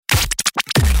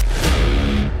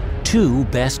two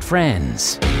best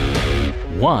friends.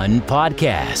 One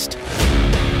podcast.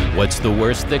 What's the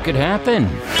worst that could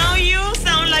happen? Now you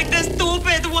sound like the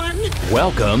stupid one.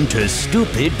 Welcome to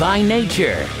Stupid by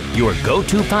Nature, your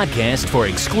go-to podcast for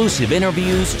exclusive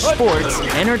interviews, sports,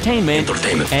 entertainment,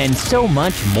 and so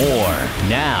much more.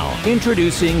 Now,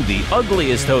 introducing the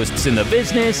ugliest hosts in the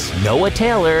business, Noah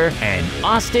Taylor and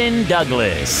Austin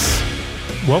Douglas.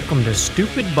 Welcome to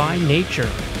Stupid by Nature,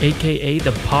 aka the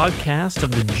podcast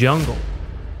of the jungle.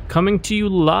 Coming to you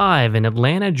live in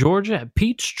Atlanta, Georgia at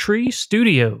Peachtree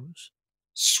Studios.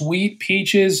 Sweet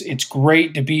peaches, it's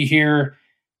great to be here.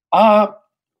 What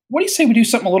do you say we do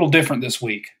something a little different this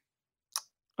week?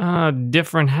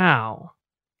 Different how?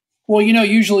 Well,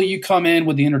 usually you come in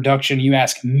with the introduction, you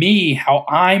ask me how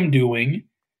I'm doing,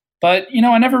 but,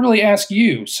 I never really ask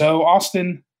you. So,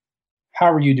 Austin,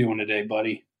 how are you doing today,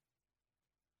 buddy?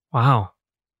 Wow.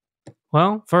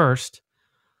 Well, first,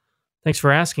 thanks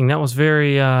for asking. That was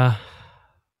very out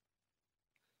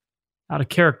of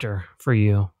character for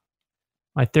you.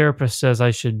 My therapist says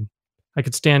I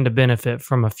could stand to benefit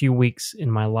from a few weeks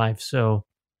in my life. So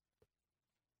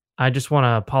I just want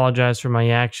to apologize for my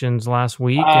actions last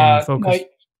week and focus. No,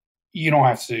 you don't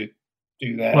have to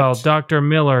do that. Well, Dr.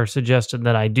 Miller suggested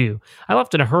that I do. I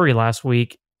left in a hurry last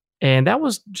week, and that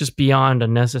was just beyond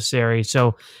unnecessary.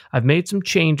 So I've made some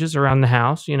changes around the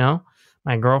house.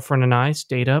 My girlfriend and I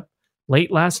stayed up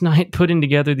late last night putting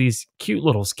together these cute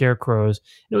little scarecrows.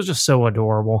 It was just so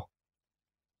adorable.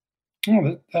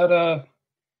 Oh, that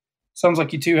sounds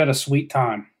like you two had a sweet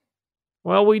time.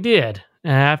 Well, we did.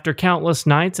 After countless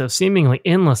nights of seemingly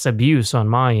endless abuse on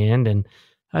my end, and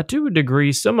to a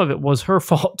degree, some of it was her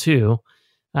fault too.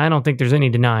 I don't think there's any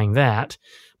denying that.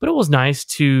 But it was nice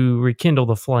to rekindle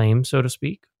the flame, so to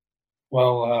speak.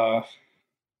 Well,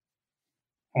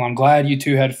 I'm glad you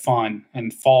two had fun.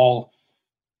 And fall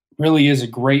really is a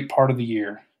great part of the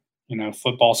year.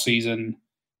 Football season,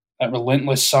 that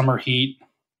relentless summer heat,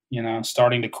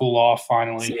 starting to cool off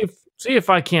finally. See if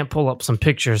I can't pull up some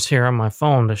pictures here on my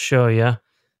phone to show you.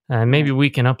 Maybe we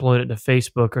can upload it to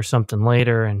Facebook or something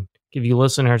later and give you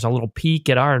listeners a little peek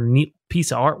at our neat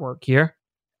piece of artwork here.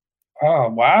 Oh,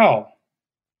 wow.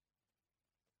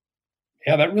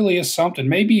 Yeah, that really is something.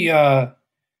 Maybe we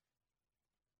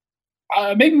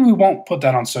won't put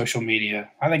that on social media.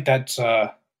 I think that's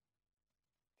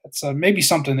maybe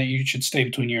something that you should stay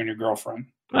between you and your girlfriend.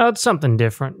 Well, it's something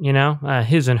different,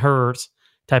 his and hers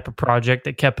type of project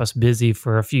that kept us busy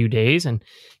for a few days and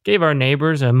gave our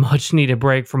neighbors a much-needed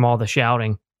break from all the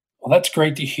shouting. Well, that's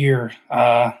great to hear.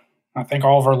 I think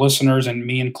all of our listeners, and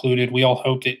me included, we all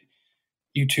hope that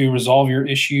you two resolve your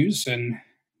issues and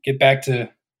get back to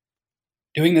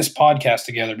doing this podcast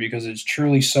together because it's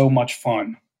truly so much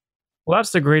fun. Well,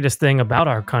 that's the greatest thing about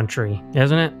our country,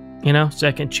 isn't it?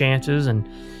 Second chances, and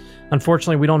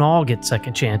unfortunately, we don't all get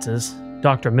second chances.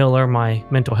 Dr. Miller, my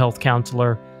mental health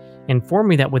counselor, informed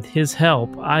me that with his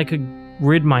help, I could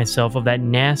rid myself of that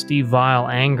nasty, vile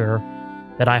anger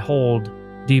that I hold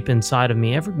deep inside of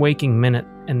me every waking minute,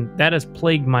 and that has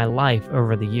plagued my life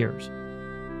over the years.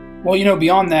 Well,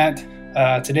 beyond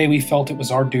that, today we felt it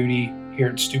was our duty here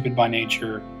at Stupid by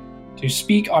Nature to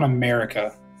speak on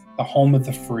America, the home of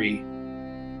the free.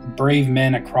 The brave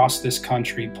men across this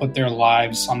country put their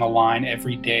lives on the line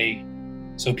every day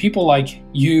so people like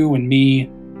you and me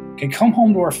can come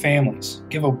home to our families,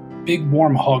 give a big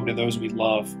warm hug to those we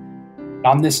love. And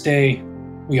on this day,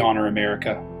 we honor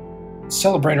America.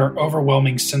 Celebrate our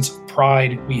overwhelming sense of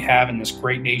pride we have in this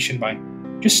great nation by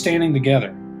just standing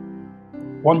together.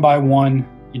 One by one,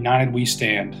 united we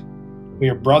stand. We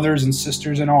are brothers and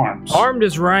sisters in arms. Armed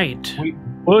is right.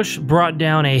 Bush brought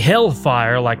down a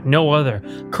hellfire like no other,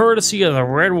 courtesy of the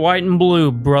red, white, and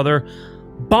blue, brother,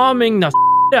 bombing the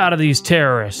out of these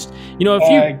terrorists.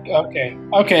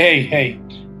 Okay, hey.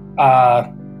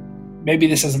 Maybe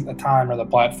this isn't the time or the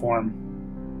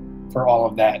platform for all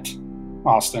of that,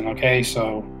 Austin, okay?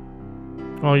 So...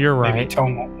 Oh, you're right. Maybe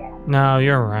tone that down. No,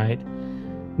 you're right.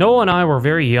 Noah and I were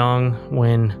very young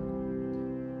when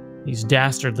these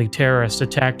dastardly terrorists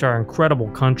attacked our incredible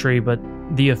country, but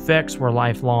the effects were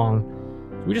lifelong.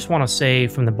 We just want to say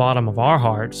from the bottom of our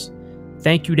hearts,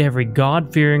 thank you to every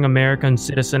God-fearing American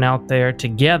citizen out there.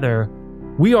 Together,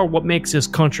 we are what makes this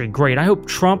country great. I hope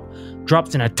Trump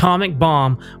drops an atomic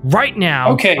bomb right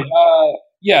now. Okay,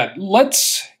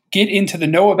 let's get into the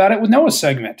Know About It with Noah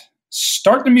segment.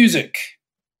 Start the music.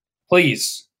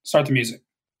 Please, start the music.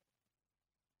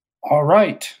 All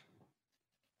right.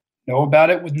 Know About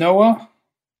It with Noah.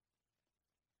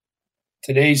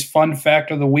 Today's fun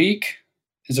fact of the week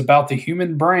is about the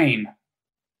human brain,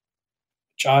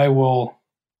 which I will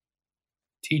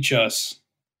teach us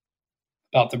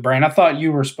about the brain. I thought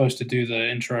you were supposed to do the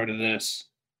intro to this.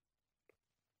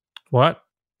 What?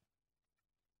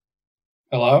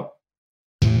 Hello?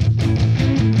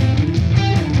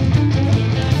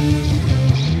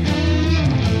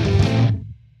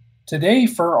 Today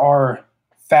for our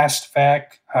fast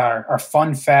fact, our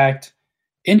fun fact,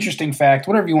 interesting fact,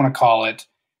 whatever you want to call it,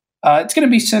 it's going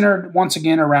to be centered once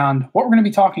again around what we're going to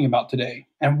be talking about today.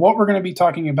 And what we're going to be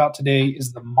talking about today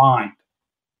is the mind.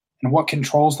 And what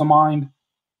controls the mind?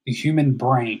 The human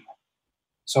brain.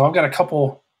 So I've got a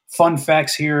couple fun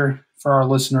facts here for our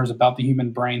listeners about the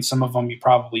human brain. Some of them you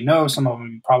probably know, some of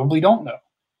them you probably don't know.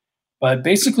 But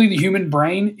basically, the human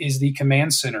brain is the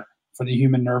command center for the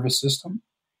human nervous system.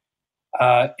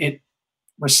 It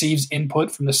receives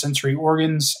input from the sensory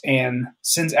organs and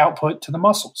sends output to the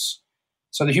muscles.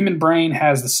 So the human brain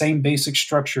has the same basic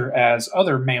structure as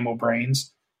other mammal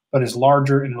brains, but is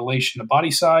larger in relation to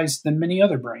body size than many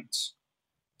other brains.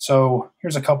 So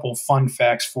here's a couple fun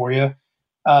facts for you.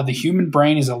 The human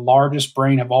brain is the largest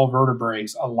brain of all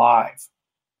vertebrates alive.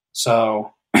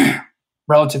 So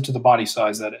relative to the body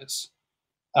size, that is.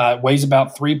 It weighs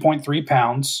about 3.3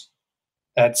 pounds.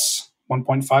 That's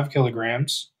 1.5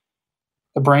 kilograms.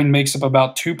 The brain makes up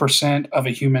about 2% of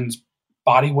a human's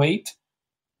body weight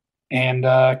and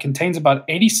contains about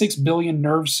 86 billion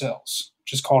nerve cells,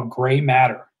 which is called gray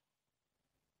matter.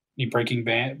 Any Breaking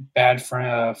Bad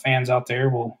fans out there,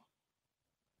 well,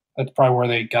 that's probably where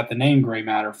they got the name gray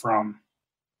matter from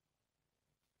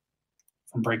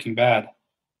Breaking Bad.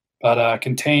 But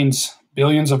contains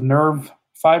billions of nerve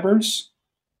fibers,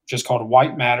 which is called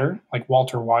white matter, like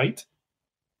Walter White.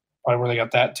 Probably where they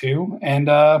got that too. And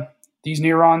these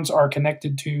neurons are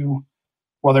connected to,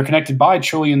 well, they're connected by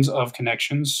trillions of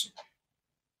connections.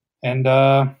 And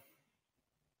that's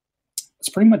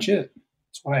pretty much it.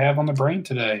 That's what I have on the brain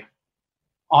today.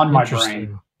 On my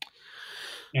brain.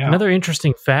 Yeah. Another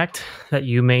interesting fact that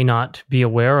you may not be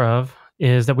aware of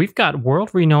is that we've got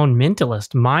world-renowned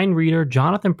mentalist, mind reader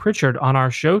Jonathan Prichard on our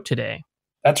show today.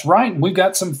 That's right. We've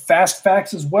got some fast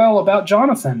facts as well about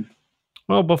Jonathan.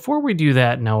 Well, before we do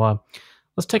that, Noah,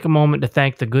 let's take a moment to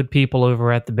thank the good people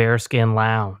over at the Bearskin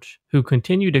Lounge who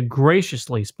continue to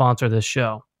graciously sponsor this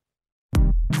show.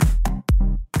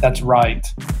 That's right.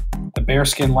 The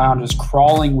Bearskin Lounge is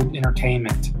crawling with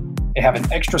entertainment. They have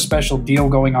an extra special deal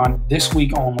going on this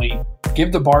week only.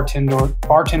 Give the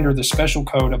bartender the special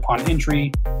code upon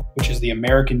entry, which is the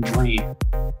American Dream,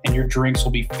 and your drinks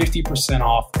will be 50%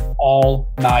 off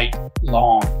all night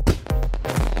long.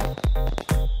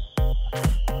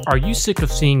 Are you sick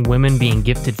of seeing women being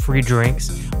gifted free drinks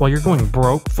while you're going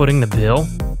broke footing the bill?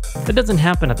 That doesn't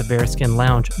happen at the Bearskin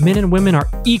Lounge. Men and women are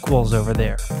equals over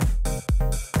there.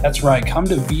 That's right. Come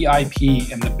to VIP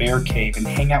in the Bear Cave and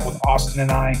hang out with Austin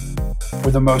and I.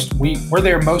 We're there most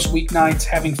weeknights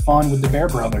having fun with the Bear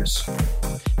Brothers.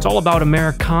 It's all about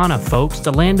Americana, folks.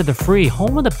 The land of the free,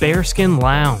 home of the Bearskin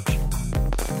Lounge.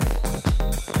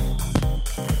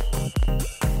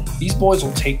 These boys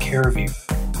will take care of you.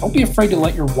 Don't be afraid to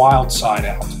let your wild side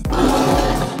out.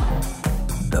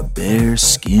 The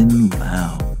Bearskin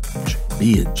Lounge.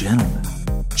 Be a gentleman.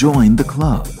 Join the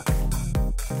club.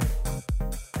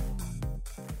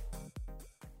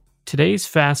 Today's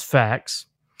Fast Facts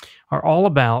are all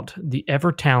about the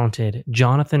ever-talented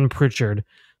Jonathan Prichard,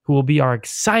 who will be our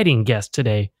exciting guest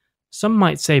today. Some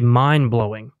might say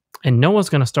mind-blowing. And Noah's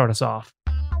going to start us off.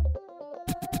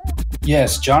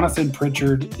 Yes, Jonathan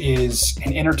Prichard is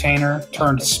an entertainer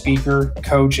turned speaker,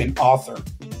 coach, and author.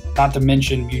 Not to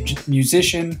mention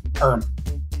musician.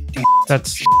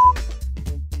 That's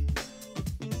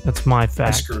my fact.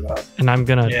 I screwed up. And I'm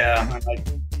going to... Yeah, I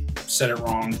said it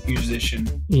wrong.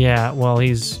 Musician. Yeah, well,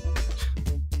 he's...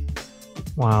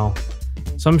 Wow.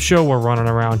 Some show we're running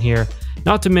around here.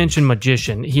 Not to mention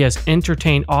magician. He has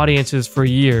entertained audiences for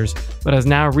years, but has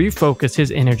now refocused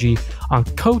his energy on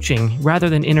coaching rather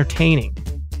than entertaining.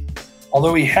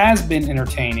 Although he has been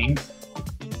entertaining,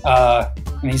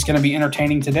 and he's going to be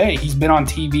entertaining today. He's been on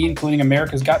TV, including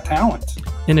America's Got Talent.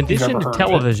 In addition to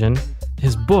television,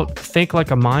 his book, Think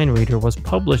Like a Mind Reader, was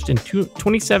published in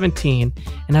 2017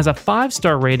 and has a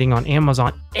 5-star rating on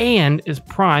Amazon and is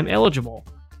Prime eligible.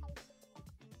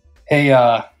 Hey,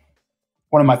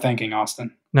 what am I thinking,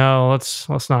 Austin? No, let's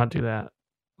not do that.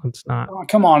 Let's not. Oh,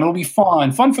 come on, it'll be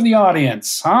fun. Fun for the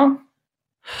audience, huh?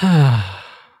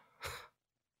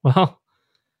 Well,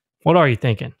 what are you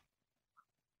thinking?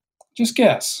 Just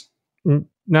guess.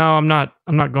 No, I'm not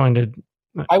going to.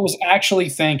 I was actually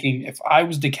thinking if I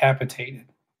was decapitated,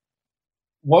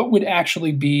 what would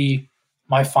actually be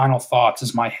my final thoughts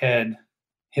as my head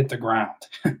hit the ground?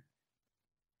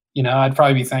 I'd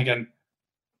probably be thinking,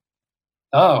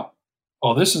 oh,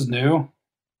 well, this is new.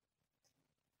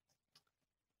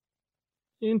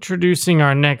 Introducing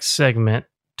our next segment,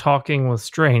 Talking with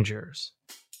Strangers.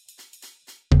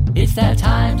 It's that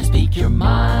time to speak your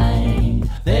mind.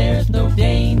 There's no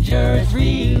danger, it's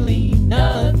really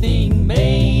nothing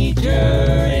major.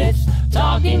 It's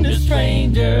talking to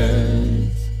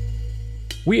strangers.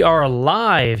 We are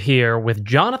live here with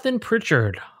Jonathan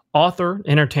Prichard, author,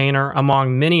 entertainer,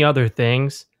 among many other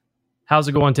things. How's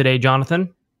it going today,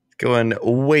 Jonathan? Going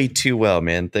way too well,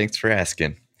 man. Thanks for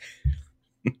asking.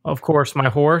 Of course, my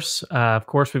horse. Of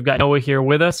course, we've got Noah here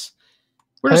with us.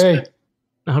 We're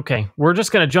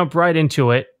just going to jump right into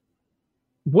it.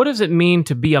 What does it mean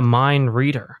to be a mind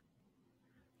reader?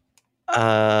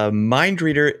 Mind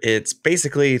reader, it's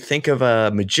basically, think of a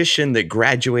magician that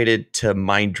graduated to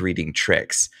mind reading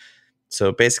tricks.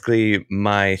 So basically,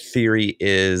 my theory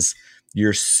is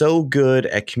you're so good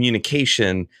at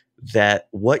communication that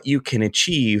what you can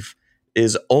achieve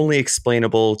is only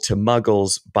explainable to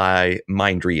muggles by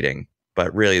mind reading.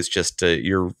 But really, it's just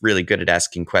you're really good at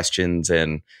asking questions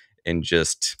and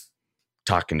just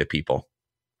talking to people.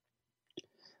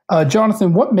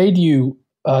 Jonathan, what made you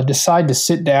decide to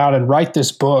sit down and write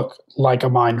this book like a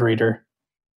mind reader?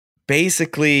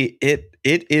 Basically, it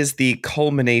is the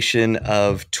culmination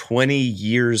of 20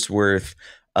 years worth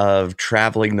of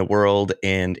traveling the world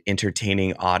and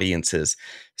entertaining audiences.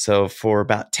 So for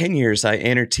about 10 years, I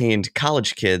entertained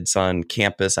college kids on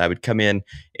campus. I would come in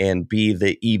and be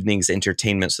the evening's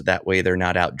entertainment, so that way they're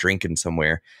not out drinking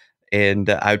somewhere. And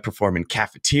I would perform in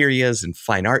cafeterias and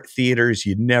fine art theaters.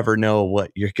 You never know what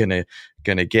you're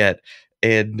gonna get.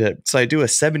 And so I do a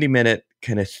 70-minute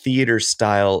kind of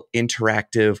theater-style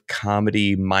interactive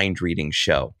comedy mind reading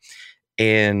show.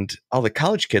 And all the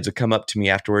college kids would come up to me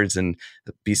afterwards and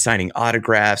be signing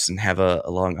autographs and have a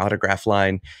long autograph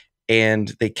line.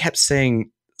 And they kept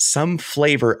saying some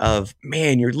flavor of,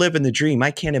 man, you're living the dream.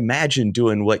 I can't imagine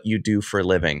doing what you do for a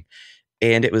living.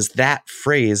 And it was that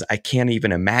phrase, I can't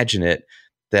even imagine it,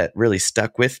 that really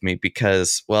stuck with me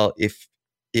because, well,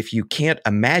 if you can't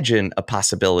imagine a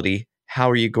possibility,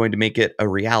 how are you going to make it a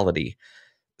reality?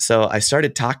 So I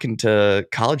started talking to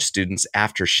college students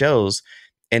after shows,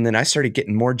 and then I started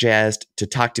getting more jazzed to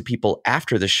talk to people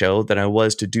after the show than I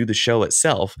was to do the show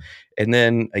itself. And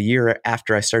then a year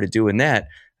after I started doing that, I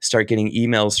started getting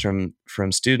emails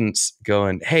from students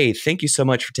going, hey, thank you so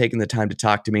much for taking the time to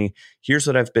talk to me. Here's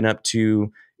what I've been up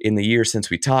to in the year since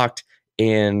we talked,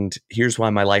 and here's why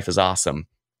my life is awesome.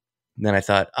 And then I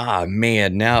thought,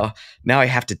 man, now I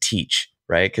have to teach,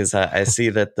 right? Because I see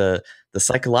that the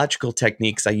psychological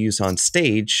techniques I use on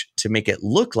stage to make it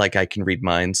look like I can read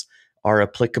minds are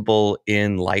applicable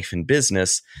in life and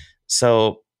business.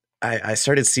 So I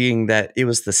started seeing that it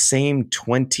was the same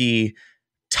 20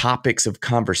 topics of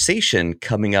conversation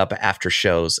coming up after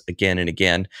shows again and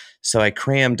again. So I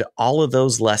crammed all of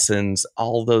those lessons,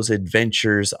 all those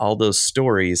adventures, all those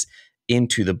stories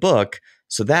into the book.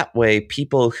 So that way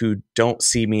people who don't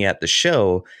see me at the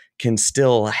show can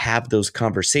still have those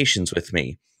conversations with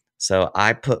me. So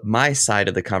I put my side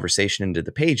of the conversation into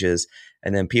the pages,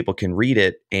 and then people can read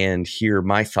it and hear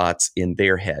my thoughts in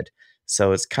their head.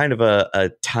 So it's kind of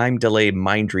a time delay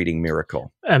mind reading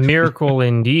miracle. A miracle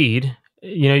indeed.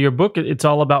 You know, your book, it's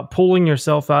all about pulling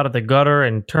yourself out of the gutter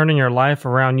and turning your life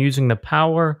around using the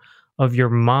power of your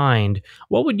mind.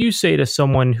 What would you say to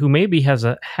someone who maybe has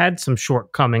had some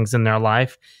shortcomings in their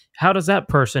life? How does that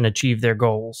person achieve their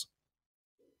goals?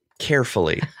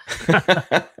 Carefully.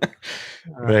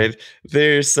 Right.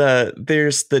 There's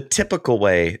the typical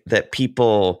way that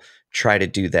people try to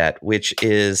do that, which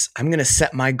is, I'm going to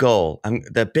set my goal.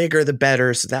 The bigger, the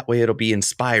better. So that way it'll be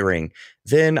inspiring.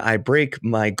 Then I break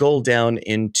my goal down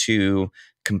into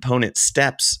component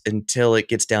steps until it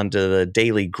gets down to the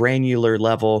daily granular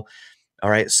level. All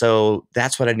right. So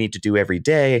that's what I need to do every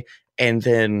day. And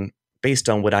then based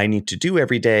on what I need to do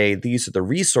every day, these are the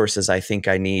resources I think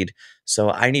I need.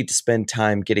 So I need to spend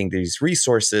time getting these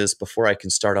resources before I can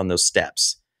start on those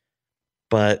steps.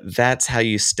 But that's how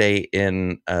you stay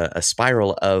in a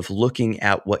spiral of looking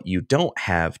at what you don't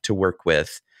have to work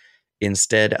with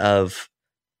instead of,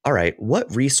 all right,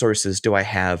 what resources do I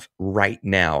have right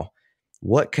now?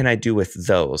 What can I do with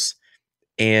those?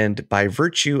 And by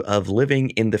virtue of living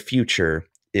in the future,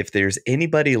 if there's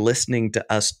anybody listening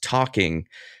to us talking,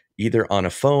 either on a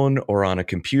phone or on a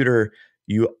computer,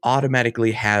 you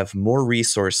automatically have more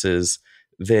resources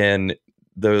than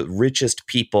the richest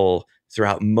people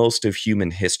throughout most of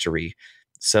human history.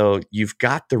 So you've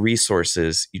got the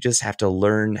resources. You just have to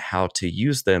learn how to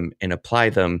use them and apply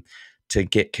them to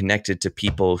get connected to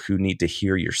people who need to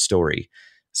hear your story.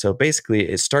 So basically,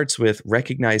 it starts with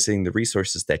recognizing the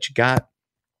resources that you got,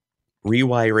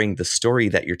 rewiring the story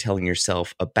that you're telling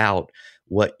yourself about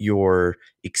what your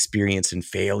experience and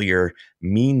failure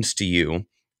means to you.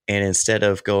 And instead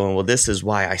of going, well, this is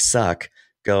why I suck,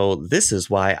 go, this is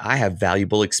why I have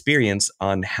valuable experience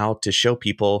on how to show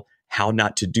people how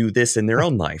not to do this in their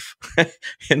own life.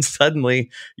 And suddenly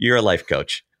you're a life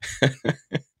coach.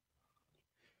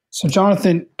 So,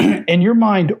 Jonathan, in your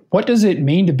mind, what does it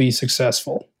mean to be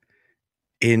successful?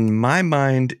 In my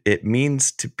mind, it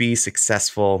means to be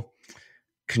successful,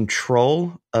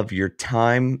 control of your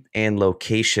time and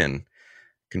location,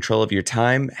 control of your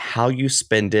time, how you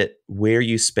spend it, where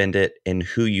you spend it, and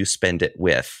who you spend it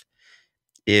with.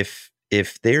 If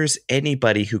there's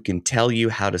anybody who can tell you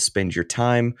how to spend your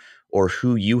time or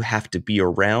who you have to be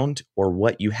around or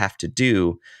what you have to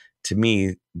do, to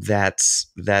me, that's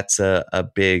a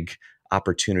big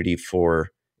opportunity for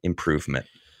improvement.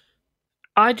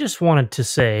 I just wanted to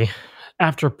say,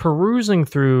 after perusing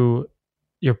through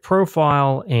your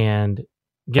profile and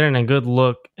getting a good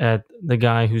look at the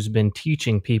guy who's been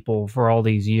teaching people for all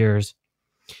these years,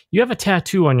 you have a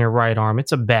tattoo on your right arm.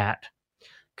 It's a bat.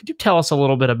 Could you tell us a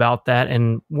little bit about that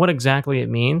and what exactly it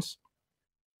means?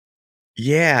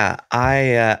 Yeah,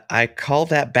 I call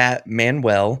that bat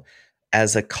Manuel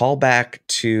as a callback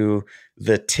to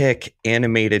the Tick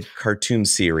animated cartoon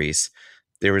series.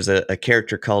 There was a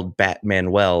character called Bat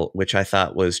Manuel, which I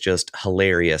thought was just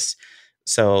hilarious.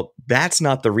 So that's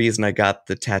not the reason I got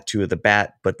the tattoo of the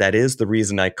bat, but that is the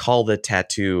reason I call the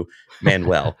tattoo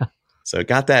Manuel. So I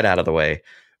got that out of the way.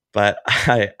 But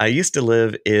I used to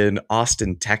live in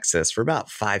Austin, Texas for about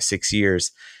 5-6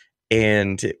 years.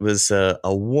 And it was a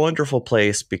wonderful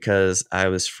place because I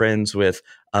was friends with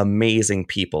amazing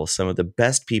people. Some of the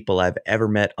best people I've ever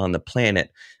met on the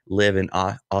planet live in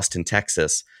Austin,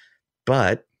 Texas.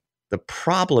 But the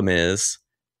problem is,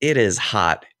 it is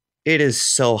hot. It is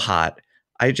so hot.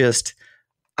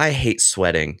 I hate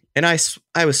sweating. And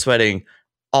I was sweating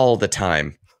all the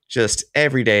time. Just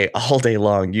every day, all day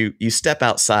long. You step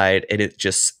outside and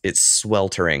it's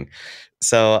sweltering.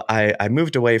 So I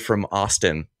moved away from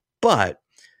Austin. But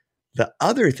the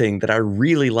other thing that I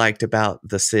really liked about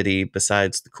the city,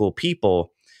 besides the cool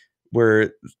people,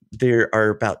 were there are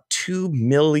about 2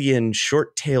 million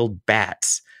short-tailed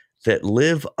bats that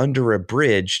live under a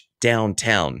bridge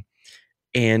downtown.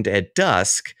 And at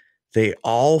dusk, they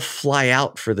all fly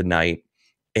out for the night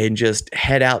and just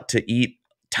head out to eat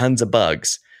tons of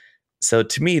bugs. So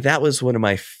to me, that was one of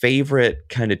my favorite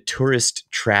kind of tourist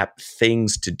trap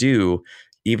things to do.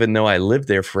 Even though I lived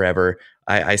there forever,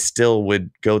 I still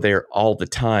would go there all the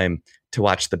time to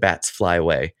watch the bats fly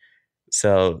away.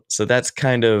 So that's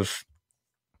kind of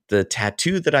the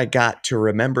tattoo that I got to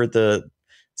remember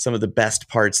some of the best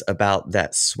parts about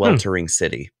that sweltering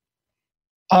city.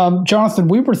 Jonathan,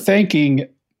 we were thinking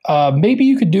maybe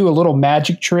you could do a little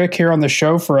magic trick here on the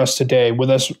show for us today with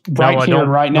us right here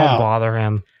and right now. Don't bother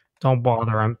him. Don't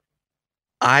bother him.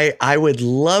 I would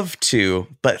love to,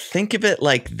 but think of it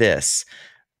like this.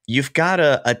 You've got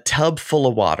a tub full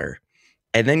of water,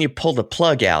 and then you pull the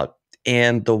plug out,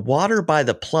 and the water by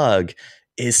the plug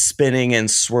is spinning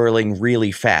and swirling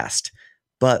really fast.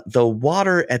 But the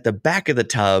water at the back of the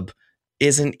tub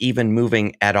isn't even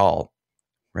moving at all,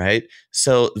 right?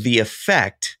 So the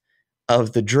effect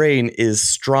of the drain is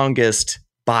strongest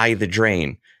by the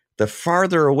drain. The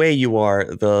farther away you are,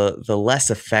 the less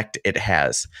effect it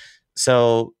has.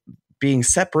 So being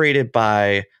separated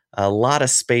by a lot of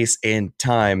space and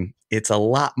time, it's a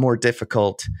lot more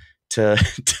difficult to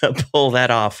pull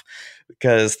that off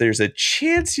because there's a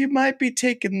chance you might be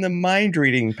taking the mind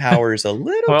reading powers a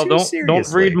little too seriously.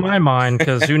 Don't read my mind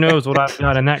because who knows what I've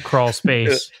got in that crawl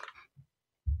space.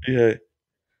 Yeah.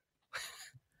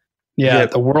 Yeah,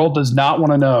 the world does not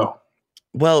want to know.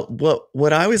 Well,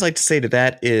 what I always like to say to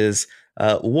that is,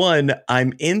 one,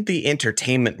 I'm in the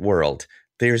entertainment world.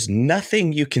 There's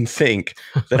nothing you can think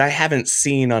that I haven't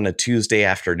seen on a Tuesday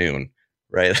afternoon,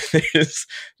 right?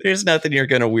 There's nothing you're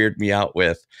going to weird me out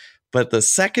with. But the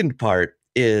second part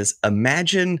is,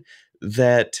 imagine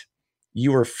that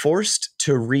you were forced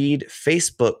to read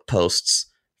Facebook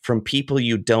posts from people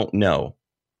you don't know.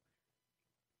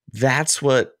 That's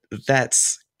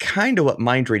kind of what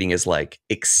mind reading is like,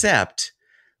 except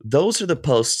those are the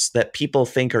posts that people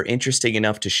think are interesting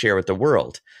enough to share with the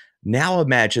world. Now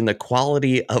imagine the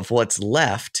quality of what's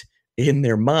left in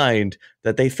their mind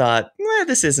that they thought,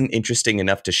 this isn't interesting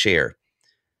enough to share.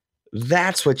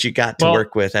 That's what you got to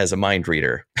work with as a mind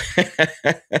reader.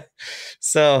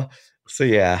 So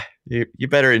yeah, you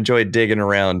better enjoy digging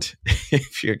around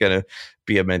if you're going to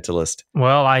be a mentalist.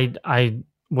 Well, I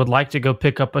would like to go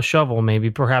pick up a shovel. Maybe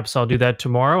perhaps I'll do that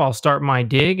tomorrow. I'll start my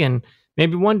dig, and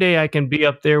maybe one day I can be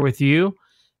up there with you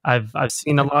I've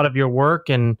seen a lot of your work,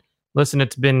 and listen,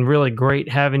 it's been really great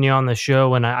having you on the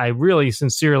show, and I really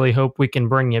sincerely hope we can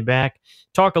bring you back.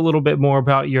 Talk a little bit more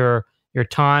about your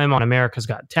time on America's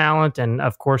Got Talent, and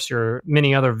of course your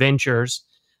many other ventures.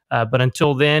 But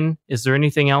until then, is there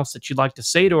anything else that you'd like to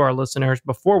say to our listeners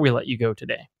before we let you go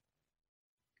today?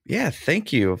 Yeah,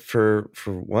 thank you for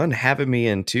one, having me,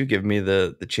 and two, giving me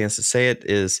the chance to say it.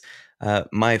 Is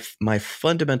my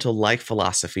fundamental life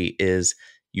philosophy is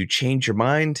you change your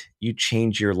mind, you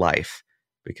change your life,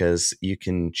 because you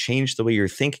can change the way you're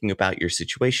thinking about your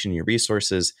situation, your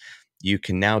resources. You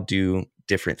can now do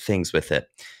different things with it.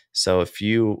 So if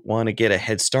you want to get a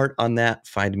head start on that,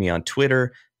 find me on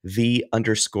Twitter.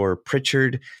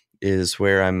 _Prichard is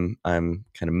where I'm kind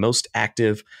of most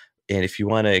active. And if you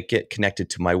want to get connected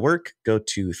to my work, go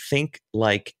to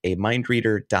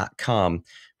thinklikeamindreader.com,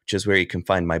 which is where you can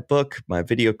find my book, my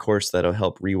video course that'll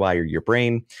help rewire your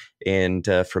brain. And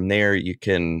from there, you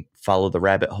can follow the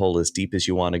rabbit hole as deep as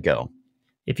you want to go.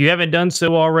 If you haven't done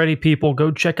so already, people,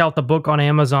 go check out the book on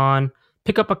Amazon.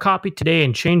 Pick up a copy today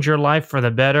and change your life for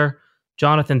the better.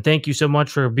 Jonathan, thank you so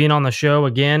much for being on the show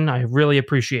again. I really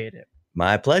appreciate it.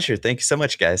 My pleasure. Thank you so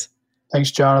much, guys.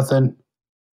 Thanks, Jonathan.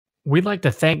 We'd like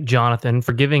to thank Jonathan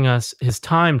for giving us his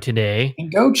time today.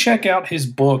 And go check out his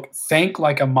book, Think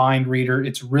Like a Mind Reader.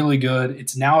 It's really good.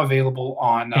 It's now available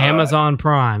on Amazon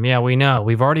Prime. Yeah, we know.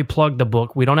 We've already plugged the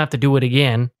book. We don't have to do it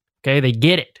again. Okay, they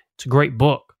get it. It's a great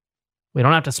book. We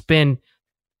don't have to spend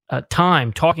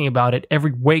time talking about it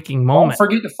every waking moment. Don't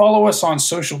forget to follow us on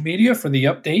social media for the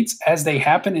updates as they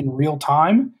happen in real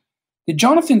time. Did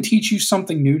Jonathan teach you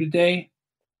something new today?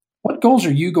 What goals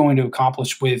are you going to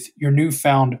accomplish with your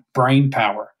newfound brain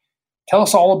power? Tell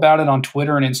us all about it on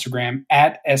Twitter and Instagram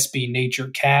at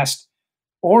SBNaturecast,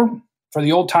 or for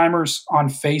the old timers on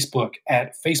Facebook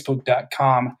at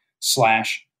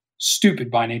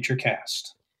facebook.com/StupidByNatureCast.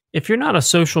 If you're not a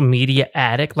social media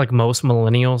addict like most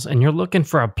millennials and you're looking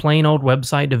for a plain old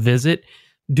website to visit,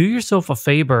 do yourself a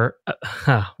favor,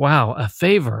 a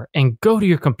favor, and go to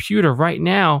your computer right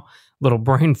now, little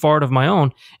brain fart of my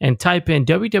own, and type in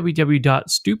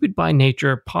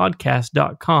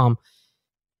www.stupidbynaturepodcast.com.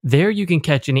 There you can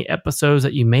catch any episodes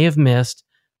that you may have missed.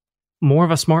 More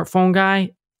of a smartphone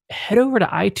guy? Head over to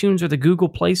iTunes or the Google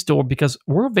Play Store, because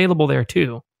we're available there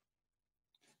too.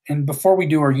 And before we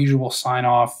do our usual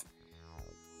sign-off,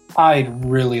 I'd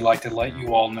really like to let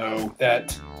you all know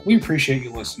that we appreciate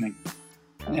you listening.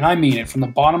 And I mean it from the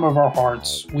bottom of our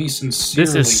hearts. We sincerely...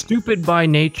 This is Stupid by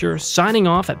Nature, signing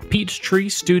off at Peachtree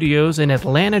Studios in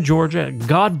Atlanta, Georgia.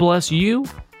 God bless you,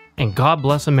 and God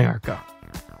bless America.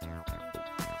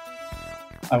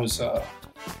 I was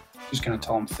just going to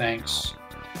tell him thanks.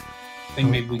 I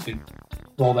think maybe we could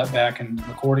roll that back and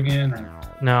record again. Or...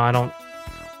 No, I don't.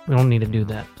 We don't need to do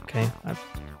that, okay?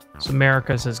 It's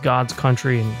America, says God's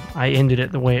country, and I ended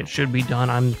it the way it should be done.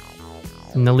 I'm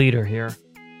the leader here.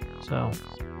 So,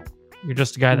 you're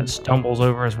just a guy that stumbles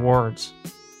over his words.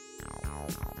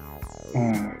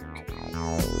 Okay.